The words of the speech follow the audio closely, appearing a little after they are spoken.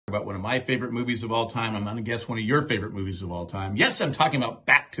About one of my favorite movies of all time. I'm going to guess one of your favorite movies of all time. Yes, I'm talking about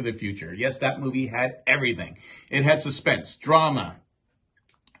Back to the Future. Yes, that movie had everything. It had suspense, drama,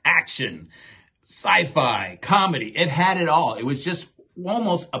 action, sci-fi, comedy. It had it all. It was just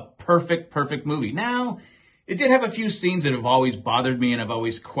almost a perfect movie. Now, it did have a few scenes that have always bothered me and I've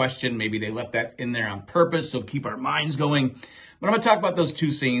always questioned. Maybe they left that in there on purpose, so keep our minds going. But I'm going to talk about those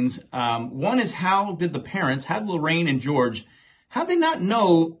two scenes. One is how did Lorraine and George, how did they not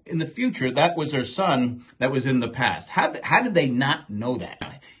know in the future that was their son that was in the past? How did they not know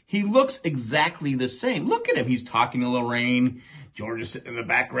that? He looks exactly the same. Look at him. He's talking to Lorraine. George is sitting in the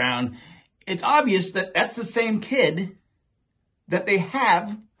background. It's obvious that that's the same kid that they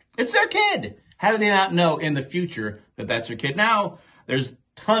have. It's their kid. How do they not know in the future that that's their kid? Now, there's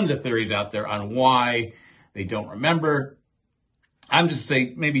tons of theories out there on why they don't remember. I'm just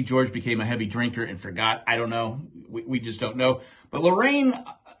saying maybe George became a heavy drinker and forgot. I don't know. We just don't know. But Lorraine,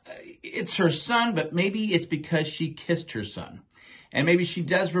 it's her son, but maybe it's because she kissed her son. And maybe she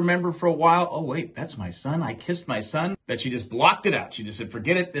does remember for a while, oh, wait, that's my son. I kissed my son. That she just blocked it out. She just said,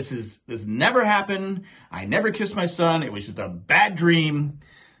 forget it. This never happened. I never kissed my son. It was just a bad dream.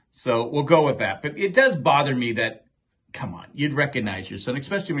 So we'll go with that. But it does bother me that, come on, you'd recognize your son,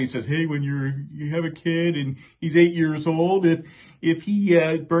 especially when he says, hey, when you have a kid and he's 8 years old, if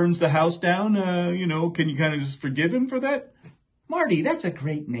he burns the house down, can you kind of just forgive him for that? Marty, that's a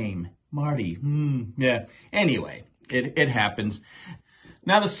great name. Marty. Yeah. Anyway, it happens.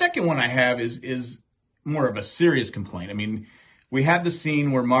 Now, the second one I have is more of a serious complaint. I mean, we have the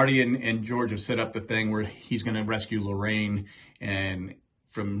scene where Marty and George have set up the thing where he's going to rescue Lorraine and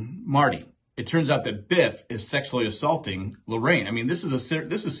from Marty. It turns out that Biff is sexually assaulting Lorraine. I mean, this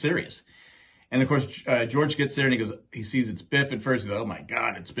is serious. And of course, George gets there and he sees it's Biff at first. He goes, oh my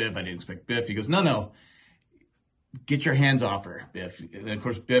God, it's Biff. I didn't expect Biff. He goes, no, get your hands off her, Biff. And then of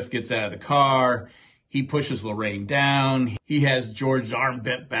course, Biff gets out of the car. He pushes Lorraine down. He has George's arm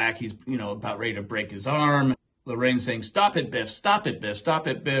bent back. He's, about ready to break his arm. Lorraine's saying, stop it, Biff. Stop it, Biff. Stop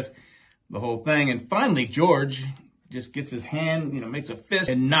it, Biff. The whole thing. And finally, George just gets his hand, makes a fist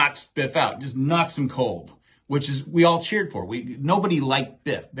and knocks Biff out. Just knocks him cold, which is, we all cheered for. Nobody liked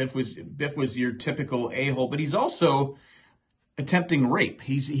Biff. Biff was your typical a-hole, but he's also attempting rape.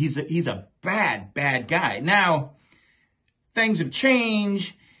 He's a bad guy. Now, things have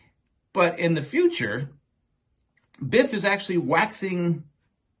changed, but in the future, Biff is actually waxing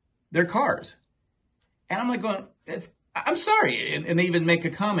their cars. And I'm like going, I'm sorry. And they even make a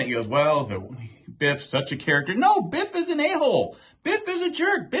comment. He goes, well, Biff's such a character. No, Biff is an a-hole. Biff is a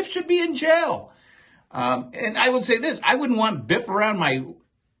jerk. Biff should be in jail. And I would say this, I wouldn't want Biff around my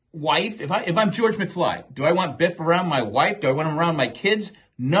wife. If I'm George McFly, do I want Biff around my wife? Do I want him around my kids?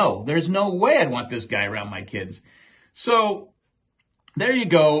 No, there's no way I'd want this guy around my kids. So there you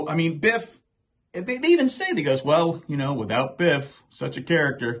go. I mean, Biff, they even say, they goes, well, without Biff, such a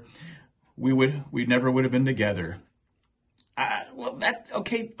character, we never would have been together. Well,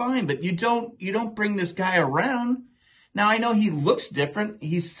 okay, fine, but you don't bring this guy around. Now, I know he looks different.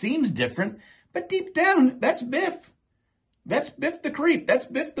 He seems different, but deep down, that's Biff. That's Biff the creep. That's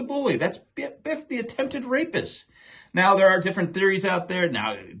Biff the bully. That's Biff the attempted rapist. Now, there are different theories out there.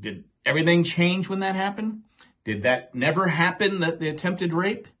 Now, did everything change when that happened? Did that never happen, the attempted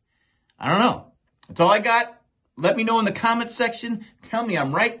rape? I don't know. That's all I got. Let me know in the comments section. Tell me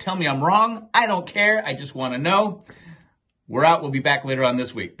I'm right. Tell me I'm wrong. I don't care. I just want to know. We're out. We'll be back later on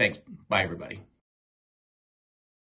this week. Thanks. Bye, everybody.